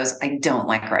hell knows, I don't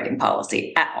like writing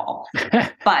policy at all.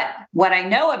 But what I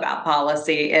know about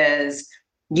policy is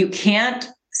you can't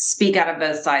speak out of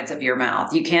both sides of your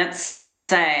mouth. You can't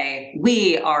say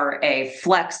we are a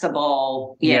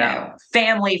flexible,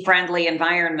 family-friendly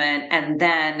environment and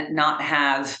then not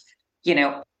have,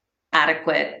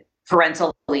 adequate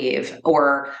parental leave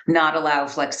or not allow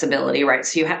flexibility, right?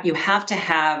 So you have to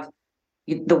have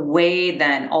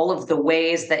all of the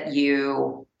ways that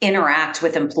you interact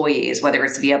with employees, whether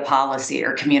it's via policy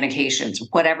or communications,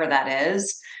 whatever that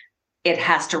is, it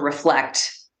has to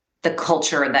reflect the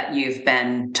culture that you've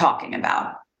been talking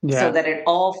about. Yeah. So that it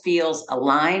all feels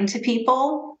aligned to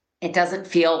people. It doesn't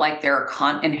feel like there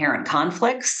are inherent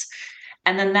conflicts.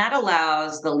 And then that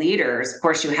allows the leaders, of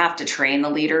course, you have to train the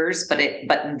leaders, but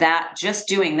that just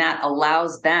doing that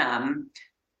allows them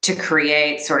to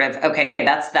create sort of, okay,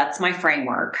 that's my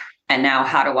framework. And now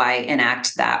how do I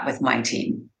enact that with my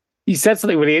team? You said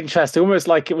something really interesting, almost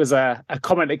like it was a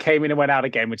comment that came in and went out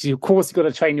again, which is, of course, you've got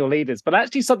to train your leaders, but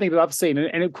actually something that I've seen,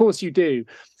 and of course you do,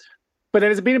 but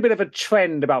there's been a bit of a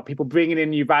trend about people bringing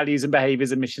in new values and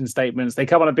behaviors and mission statements. They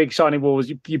come on a big shiny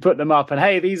walls, you put them up and,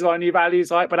 hey, these are our new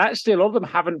values, right? But actually a lot of them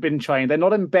haven't been trained. They're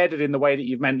not embedded in the way that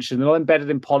you've mentioned. They're not embedded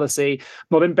in policy,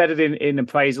 not embedded in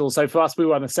appraisal. So for us, we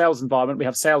run a sales environment. We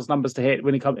have sales numbers to hit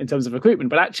when it comes in terms of recruitment.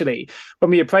 But actually,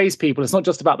 when we appraise people, it's not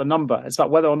just about the number. It's about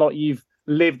whether or not you've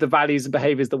lived the values and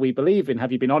behaviors that we believe in.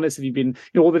 Have you been honest? Have you been,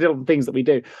 all the different things that we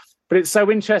do? But it's so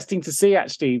interesting to see,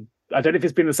 actually, I don't know if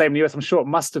it's been the same in the US, I'm sure it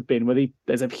must have been, where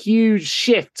there's a huge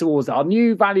shift towards our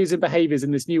new values and behaviors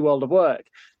in this new world of work,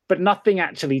 but nothing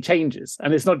actually changes.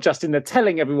 And it's not just in the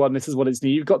telling everyone this is what it's new.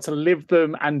 You've got to live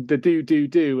them, and the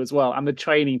do as well, and the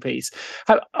training piece.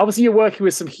 Obviously, you're working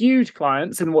with some huge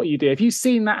clients in what you do. Have you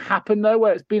seen that happen, though,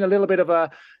 where it's been a little bit of an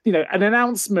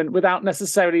announcement without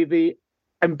necessarily the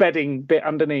embedding bit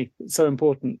underneath? It's so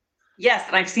important. Yes,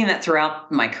 and I've seen that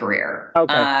throughout my career,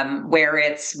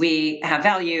 where we have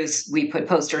values, we put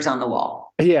posters on the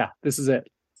wall. Yeah, this is it.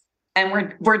 And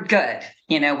we're good.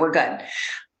 We're good.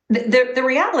 The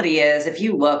reality is, if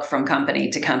you look from company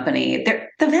to company,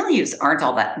 the values aren't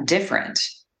all that different.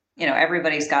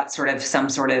 Everybody's got some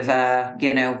sort of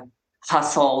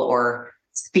hustle or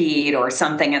speed or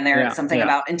something in there. It's something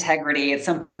about integrity. It's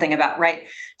something about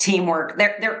teamwork.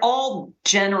 They're all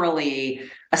generally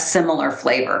a similar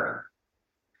flavor.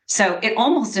 So it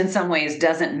almost in some ways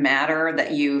doesn't matter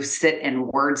that you sit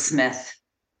and wordsmith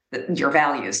your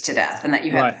values to death and that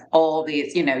you have all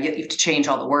these, you have to change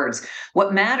all the words.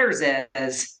 What matters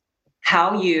is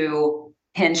how you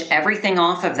hinge everything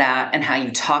off of that and how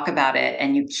you talk about it,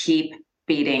 and you keep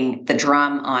beating the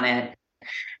drum on it,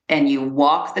 and you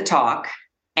walk the talk,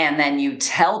 and then you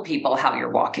tell people how you're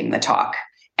walking the talk.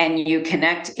 And you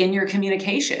connect in your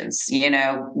communications,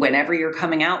 whenever you're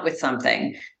coming out with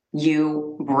something,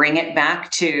 you bring it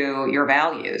back to your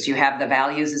values. You have the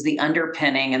values as the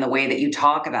underpinning and the way that you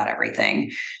talk about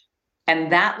everything.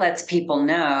 And that lets people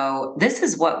know this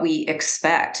is what we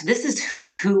expect. This is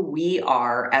who we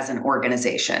are as an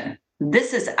organization.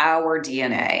 This is our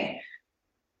DNA.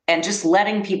 And just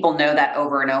letting people know that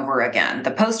over and over again.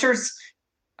 The posters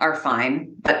are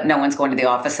fine, but no one's going to the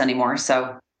office anymore.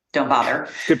 So don't bother.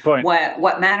 Good point.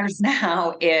 What matters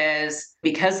now is,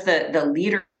 because the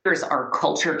leaders are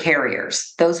culture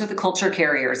carriers. Those are the culture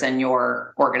carriers in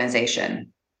your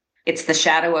organization. It's the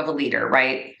shadow of a leader,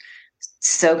 right?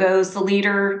 So goes the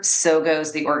leader, so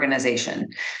goes the organization.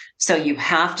 So you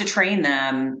have to train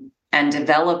them and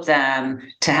develop them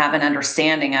to have an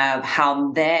understanding of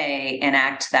how they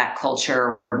enact that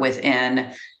culture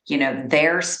within,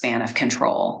 their span of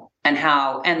control, and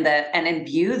and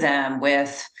imbue them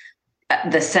with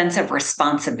the sense of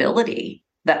responsibility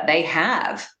that they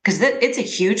have, because it's a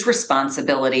huge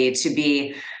responsibility to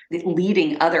be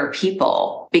leading other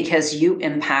people, because you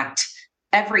impact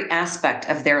every aspect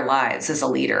of their lives as a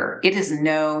leader. It is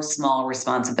no small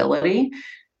responsibility.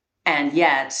 And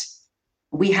yet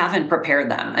we haven't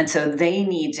prepared them. And so they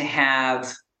need to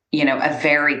have, a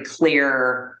very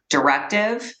clear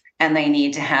directive, and they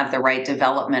need to have the right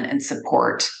development and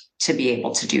support to be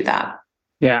able to do that.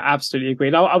 Yeah, absolutely agree.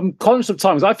 Now, I'm conscious of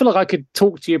time, because I feel like I could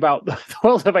talk to you about the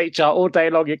world of HR all day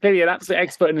long. You're clearly an absolute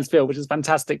expert in this field, which is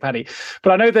fantastic, Patty.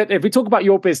 But I know that if we talk about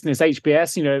your business,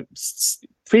 HBS,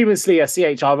 previously a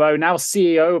CHRO, now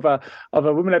CEO of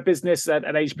a women-led business at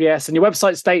HBS, and your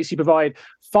website states you provide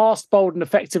fast, bold, and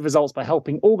effective results by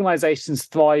helping organizations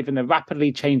thrive in the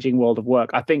rapidly changing world of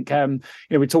work. I think,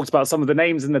 we talked about some of the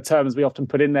names and the terms we often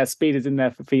put in there. Speed is in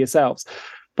there for yourselves.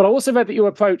 But I also read that your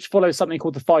approach follows something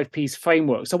called the 5Ps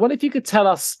framework. So I wonder if you could tell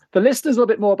us, the listeners, a little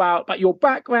bit more about your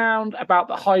background, about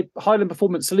the Highland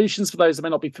Performance Solutions, for those that may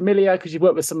not be familiar, because you've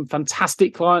worked with some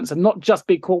fantastic clients, and not just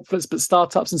big corporates, but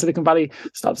startups and Silicon Valley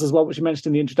startups as well, which you mentioned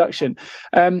in the introduction.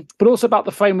 But also about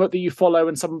the framework that you follow,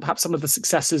 and perhaps some of the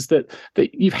successes that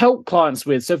you've helped clients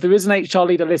with. So if there is an HR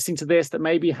leader listening to this that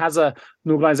maybe has an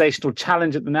organizational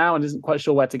challenge at the now and isn't quite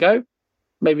sure where to go,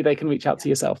 maybe they can reach out to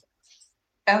yourself.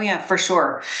 Oh, yeah, for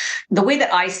sure. The way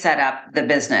that I set up the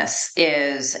business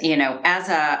is, as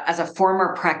a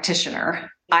former practitioner,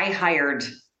 I hired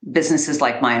businesses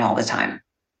like mine all the time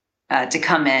to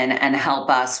come in and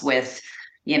help us with,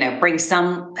 bring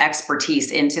some expertise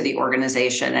into the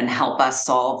organization and help us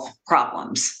solve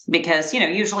problems. Because,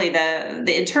 usually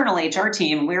the internal HR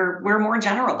team, we're more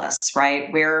generalists, right?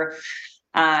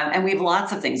 And we have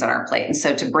lots of things on our plate. And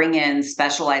so to bring in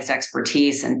specialized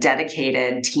expertise and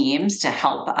dedicated teams to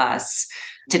help us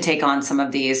to take on some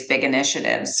of these big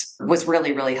initiatives was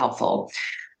really, really helpful.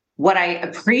 what I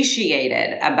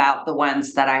appreciated about the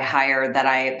ones that I hired, that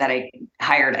I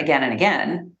hired again and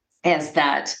again, is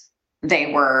that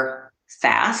they were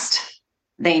fast.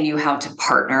 They knew how to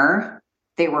partner.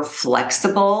 They were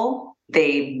flexible.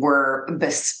 They were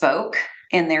bespoke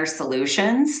in their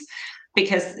solutions,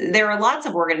 because there are lots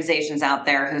of organizations out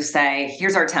there who say,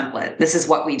 here's our template. This is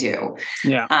what we do.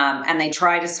 Yeah. And they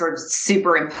try to sort of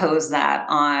superimpose that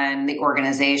on the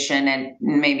organization, and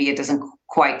maybe it doesn't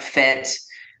quite fit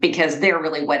because they're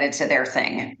really wedded to their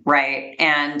thing, right?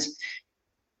 And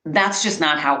that's just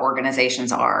not how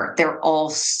organizations are. They're all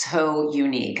so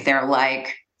unique. They're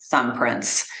like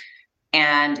thumbprints.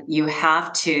 And you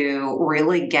have to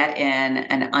really get in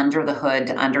and under the hood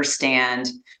to understand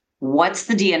what's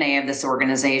the DNA of this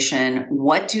organization?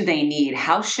 What do they need?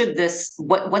 How should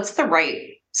what's the right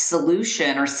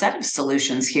solution or set of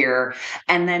solutions here?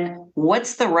 And then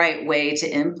what's the right way to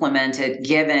implement it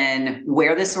given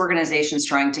where this organization is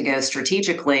trying to go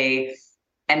strategically?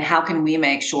 And how can we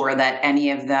make sure that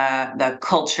any of the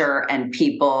culture and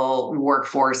people,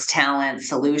 workforce, talent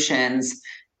solutions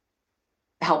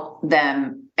help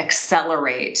them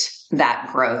accelerate that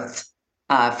growth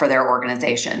for their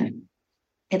organization?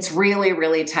 It's really,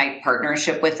 really tight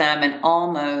partnership with them and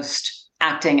almost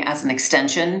acting as an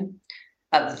extension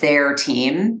of their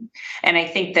team. And I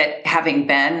think that having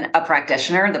been a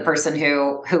practitioner, the person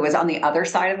who was on the other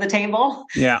side of the table,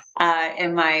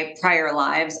 in my prior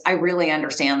lives, I really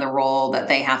understand the role that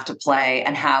they have to play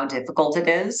and how difficult it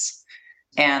is,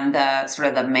 and the sort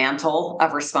of the mantle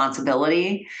of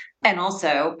responsibility. And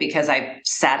also because I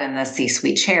sat in the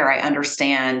C-suite chair, I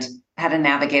understand how to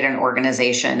navigate an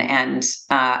organization and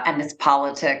its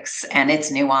politics and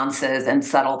its nuances and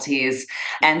subtleties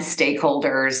and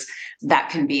stakeholders that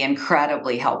can be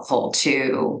incredibly helpful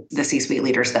to the C-suite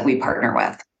leaders that we partner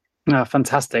with.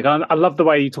 Fantastic. I love the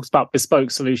way you talked about bespoke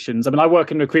solutions. I mean, I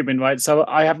work in recruitment, right? So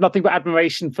I have nothing but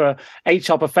admiration for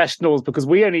HR professionals, because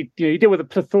we only, you deal with a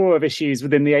plethora of issues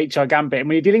within the HR gambit. And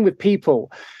when you're dealing with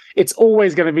people, it's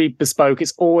always going to be bespoke.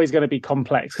 It's always going to be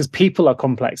complex, because people are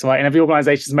complex, right? And every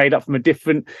organization is made up from a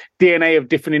different DNA of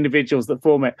different individuals that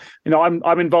form it.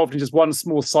 I'm involved in just one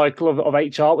small cycle of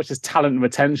HR, which is talent and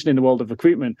retention in the world of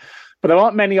recruitment. But there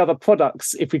aren't many other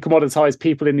products, if we commoditize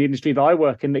people in the industry that I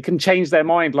work in, that can change their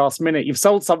mind last minute. You've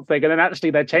sold something and then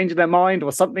actually they're changing their mind,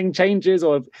 or something changes,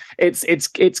 or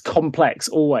it's complex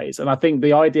always. And I think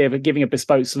the idea of giving a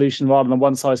bespoke solution rather than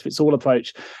one size fits all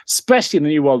approach, especially in the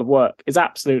new world of work, is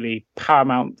absolutely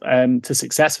paramount to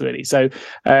success, really. So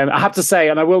I have to say,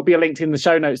 and I will be linked in the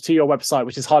show notes to your website,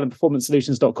 which is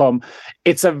highlandperformancesolutions.com.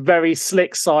 It's a very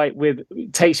slick site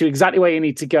takes you exactly where you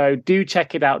need to go. Do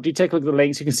check it out. Do take a look at the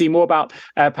links. You can see more about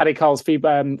Patty Carl's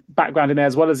background in there,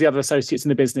 as well as the other associates in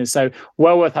the business. So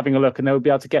well worth having a look, and they'll be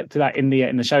able to get to that in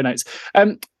the show notes.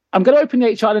 I'm going to open the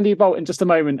HR L&D vault in just a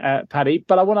moment, Paddy,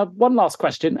 but I want to have one last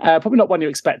question. Probably not one you're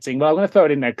expecting, but I'm going to throw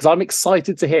it in there because I'm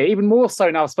excited to hear, even more so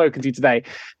now I've spoken to you today.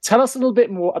 Tell us a little bit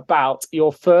more about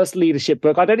your first leadership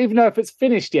book. I don't even know if it's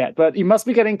finished yet, but you must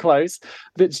be getting close.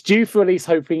 That's due for release,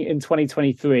 hoping in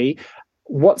 2023.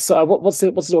 What's it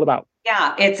all about?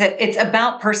 Yeah, it's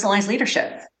about personalized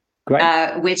leadership. Great.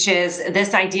 Which is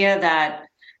this idea that,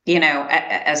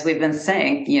 as we've been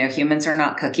saying, humans are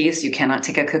not cookies. You cannot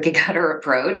take a cookie cutter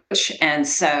approach. And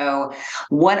so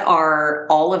what are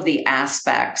all of the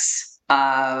aspects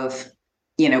of,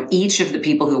 each of the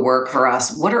people who work for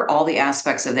us? What are all the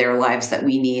aspects of their lives that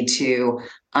we need to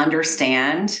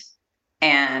understand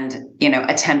and,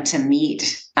 attempt to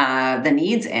meet the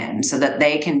needs in, so that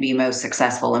they can be most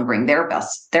successful and bring their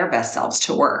best selves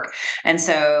to work? And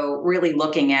so really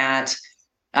looking at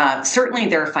certainly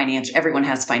everyone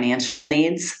has financial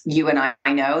needs. You and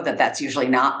I know that that's usually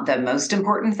not the most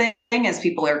important thing as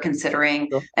people are considering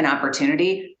an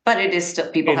opportunity, but it is still,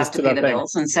 people have to pay the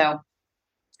bills. And so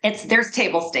there's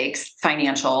table stakes: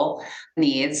 financial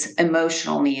needs,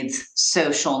 emotional needs,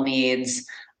 social needs,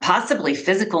 possibly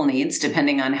physical needs,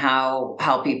 depending on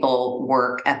how people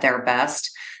work at their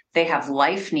best. They have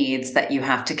life needs that you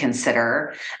have to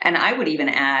consider. And I would even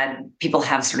add, people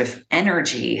have sort of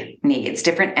energy needs,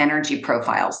 different energy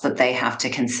profiles that they have to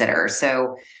consider.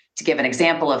 So to give an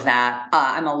example of that,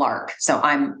 I'm a lark. So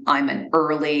I'm an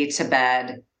early to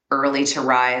bed, early to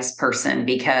rise person,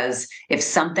 because if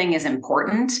something is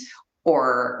important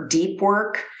or deep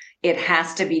work, it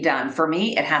has to be done. For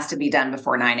me, it has to be done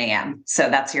before 9 a.m.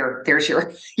 So there's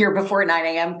your before 9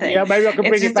 a.m. thing. Yeah, maybe I can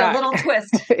bring it back. It's just a little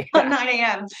twist on 9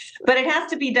 a.m. But it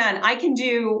has to be done. I can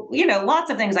do,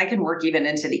 lots of things. I can work even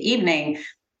into the evening,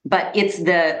 but it's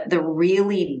the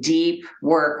really deep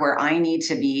work where I need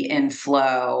to be in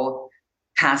flow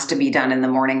has to be done in the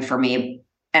morning for me.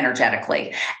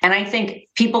 energetically. And I think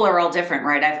people are all different,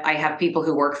 right? I have people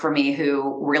who work for me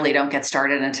who really don't get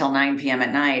started until 9 p.m.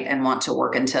 at night and want to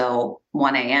work until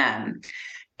 1 a.m.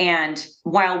 And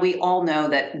while we all know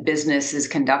that business is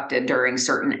conducted during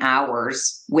certain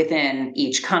hours within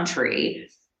each country,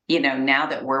 now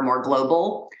that we're more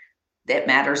global, it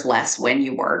matters less when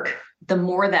you work. The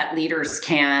more that leaders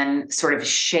can sort of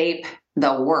shape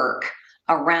the work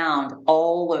around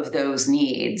all of those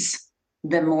needs,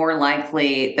 the more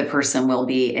likely the person will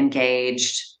be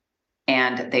engaged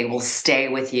and they will stay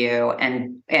with you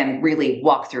and really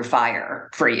walk through fire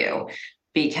for you.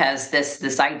 Because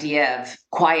this idea of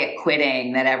quiet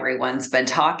quitting that everyone's been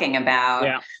talking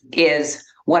about is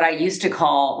what I used to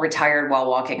call retired while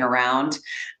walking around.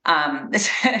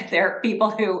 There are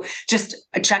people who just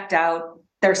checked out.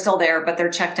 They're still there, but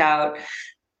they're checked out.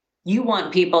 You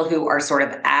want people who are sort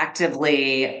of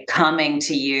actively coming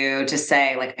to you to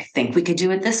say, like, I think we could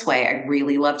do it this way. I'd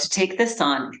really love to take this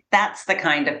on. That's the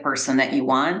kind of person that you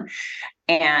want.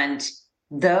 And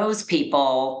those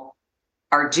people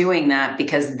are doing that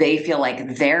because they feel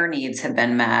like their needs have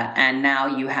been met. And now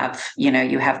you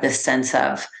have this sense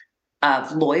of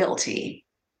loyalty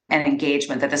and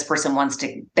engagement that this person want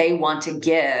to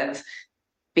give,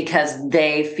 because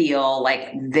they feel like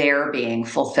they're being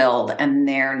fulfilled and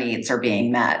their needs are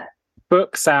being met.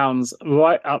 Book sounds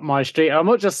right up my street. I'm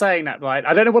not just saying that, right?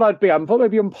 I don't know what I'd be. I'm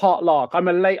probably on part lark.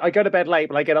 I go to bed late,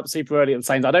 but I get up super early at the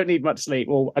same time. I don't need much sleep,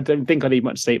 or I don't think I need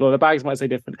much sleep, or the bags might say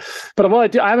different. But what I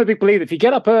do, I am a big believer. If you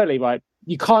get up early, right,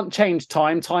 you can't change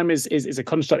time. Time is a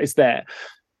construct. It's there.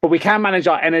 But we can manage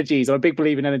our energies. I'm a big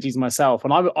believer in energies myself.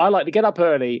 And I like to get up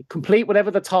early, complete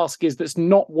whatever the task is that's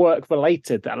not work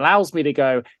related, that allows me to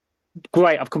go,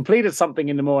 great, I've completed something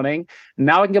in the morning.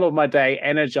 Now I can get on with my day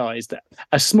energized.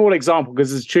 A small example,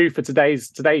 because it's true for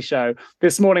today's show.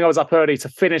 This morning I was up early to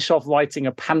finish off writing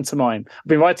a pantomime. I've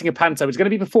been writing a panto, which is going to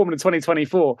be performed in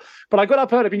 2024. But I got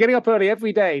up early. I've been getting up early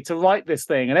every day to write this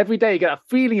thing. And every day you get a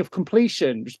feeling of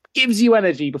completion, which gives you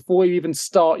energy before you even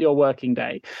start your working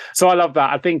day. So I love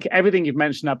that. I think everything you've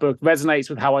mentioned in that book resonates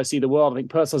with how I see the world. I think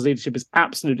personal leadership is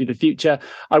absolutely the future.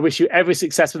 I wish you every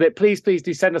success with it. Please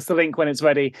do send us the link when it's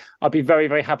ready. I'll be very,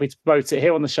 very happy to promote it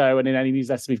here on the show and in any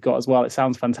newsletters we've got as well. It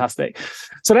sounds fantastic.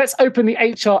 So let's open the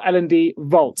HR L&D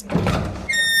vault.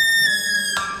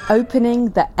 Opening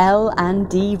the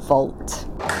L&D vault.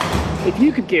 If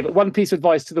you could give one piece of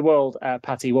advice to the world,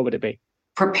 Patty, what would it be?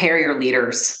 Prepare your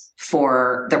leaders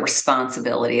for the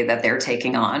responsibility that they're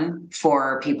taking on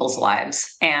for people's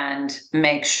lives, and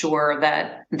make sure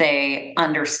that they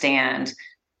understand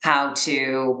how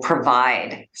to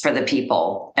provide for the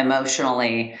people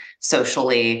emotionally,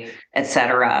 socially,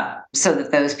 etc., so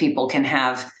that those people can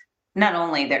have not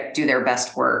only do their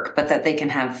best work, but that they can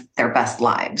have their best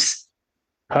lives.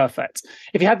 Perfect.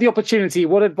 If you had the opportunity,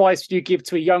 what advice would you give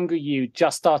to a younger you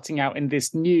just starting out in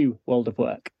this new world of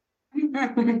work?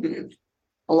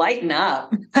 Lighten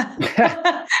up.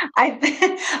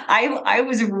 I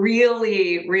was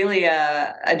really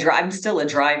I'm still a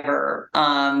driver,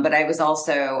 but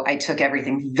I took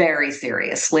everything very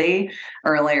seriously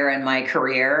earlier in my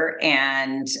career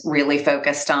and really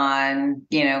focused on,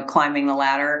 climbing the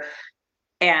ladder.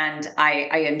 And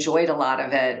I enjoyed a lot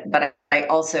of it, but I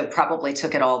also probably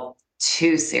took it all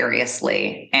too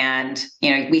seriously. And,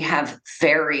 we have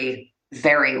very,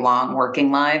 very long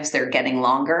working lives. They're getting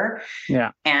longer.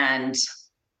 Yeah. And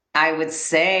I would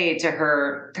say to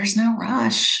her, there's no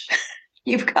rush.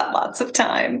 You've got lots of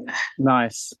time.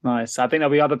 Nice. I think there'll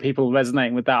be other people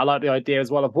resonating with that. I like the idea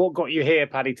as well of what got you here,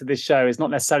 Patty, to this show is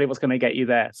not necessarily what's going to get you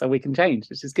there. So we can change,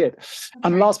 which is good. Okay.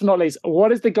 And last but not least,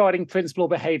 what is the guiding principle or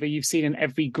behavior you've seen in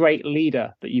every great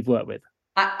leader that you've worked with?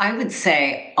 I would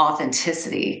say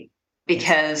authenticity,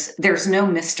 because there's no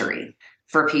mystery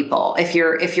for people. If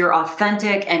you're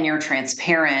authentic and you're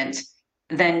transparent,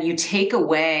 then you take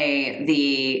away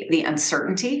the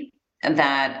uncertainty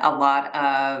that a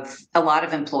lot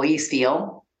of employees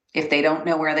feel if they don't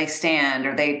know where they stand,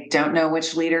 or they don't know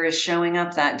which leader is showing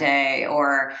up that day,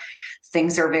 or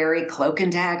things are very cloak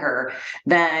and dagger.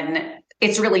 Then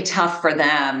it's really tough for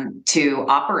them to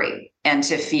operate and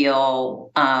to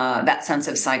feel that sense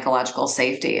of psychological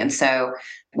safety. And so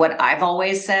what I've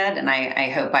always said, and I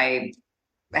hope I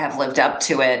have lived up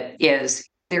to it, is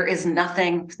there is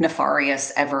nothing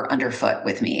nefarious ever underfoot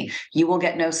with me. You will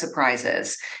get no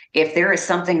surprises. If there is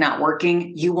something not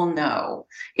working, you will know.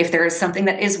 If there is something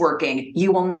that is working,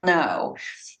 you will know.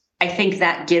 I think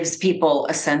that gives people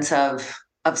a sense of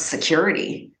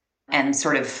security and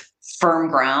sort of firm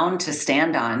ground to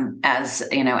stand on as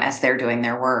they're doing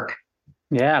their work.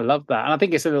 Yeah, I love that. And I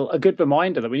think it's a good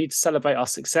reminder that we need to celebrate our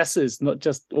successes, not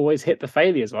just always hit the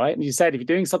failures, right? And you said, if you're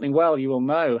doing something well, you will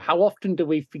know. How often do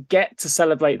we forget to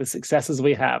celebrate the successes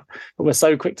we have? But we're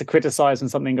so quick to criticize when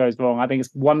something goes wrong. I think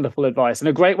it's wonderful advice and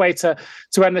a great way to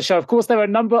end the show. Of course, there are a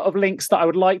number of links that I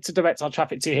would like to direct our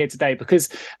traffic to here today, because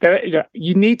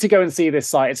you need to go and see this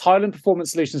site. It's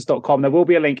highlandperformancesolutions.com. There will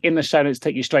be a link in the show notes to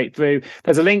take you straight through.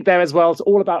 There's a link there as well. It's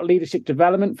all about leadership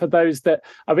development for those that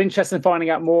are interested in finding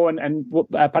out more, and what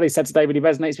Patty said today really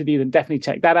resonates with you, then definitely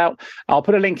check that out. I'll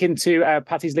put a link into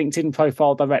Patty's LinkedIn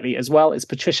profile directly as well. It's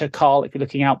Patricia Carl if you're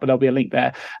looking out, but there'll be a link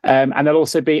there. And there'll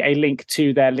also be a link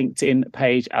to their LinkedIn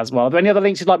page as well. Are there any other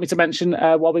links you'd like me to mention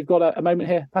while we've got a moment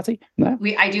here, Patty? No?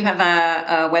 I do have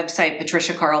a website,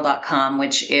 patriciacarl.com,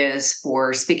 which is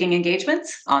for speaking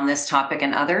engagements on this topic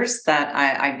and others that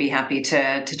I'd be happy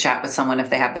to chat with someone if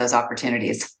they have those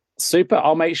opportunities. Super.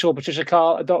 I'll make sure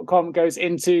patriciacarl.com goes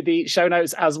into the show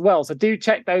notes as well. So do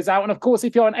check those out. And of course,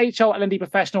 if you're an HR L&D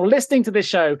professional listening to this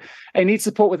show and need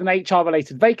support with an HR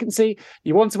related vacancy,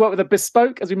 you want to work with a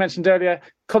bespoke, as we mentioned earlier,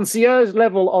 concierge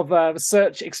level of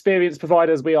search experience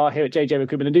providers we are here at JJ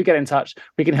Recruitment, and do get in touch.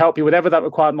 We can help you whatever that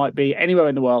requirement might be anywhere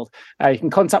in the world. You can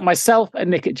contact myself at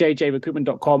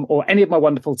nick@jjrecruitment.com or any of my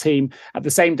wonderful team at the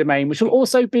same domain, which will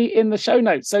also be in the show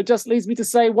notes. So just leaves me to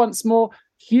say once more,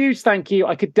 huge thank you.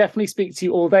 I could definitely speak to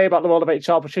you all day about the world of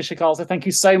HR, Patricia Carl. So thank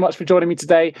you so much for joining me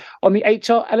today on the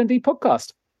HR L&D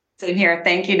podcast. Same here.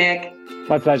 Thank you, Nick.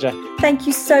 My pleasure. Thank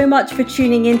you so much for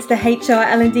tuning into the HR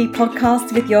L&D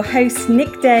podcast with your host,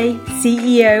 Nick Day,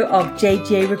 CEO of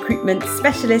JGA Recruitment,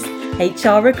 Specialist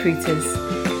HR Recruiters.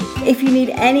 If you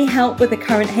need any help with the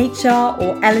current HR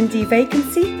or L&D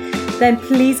vacancy, then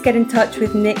please get in touch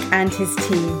with Nick and his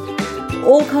team.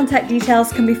 All contact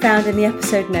details can be found in the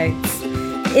episode notes.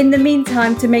 In the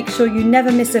meantime, to make sure you never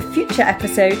miss a future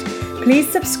episode, please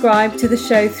subscribe to the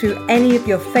show through any of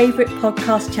your favourite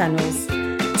podcast channels.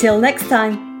 Till next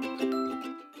time.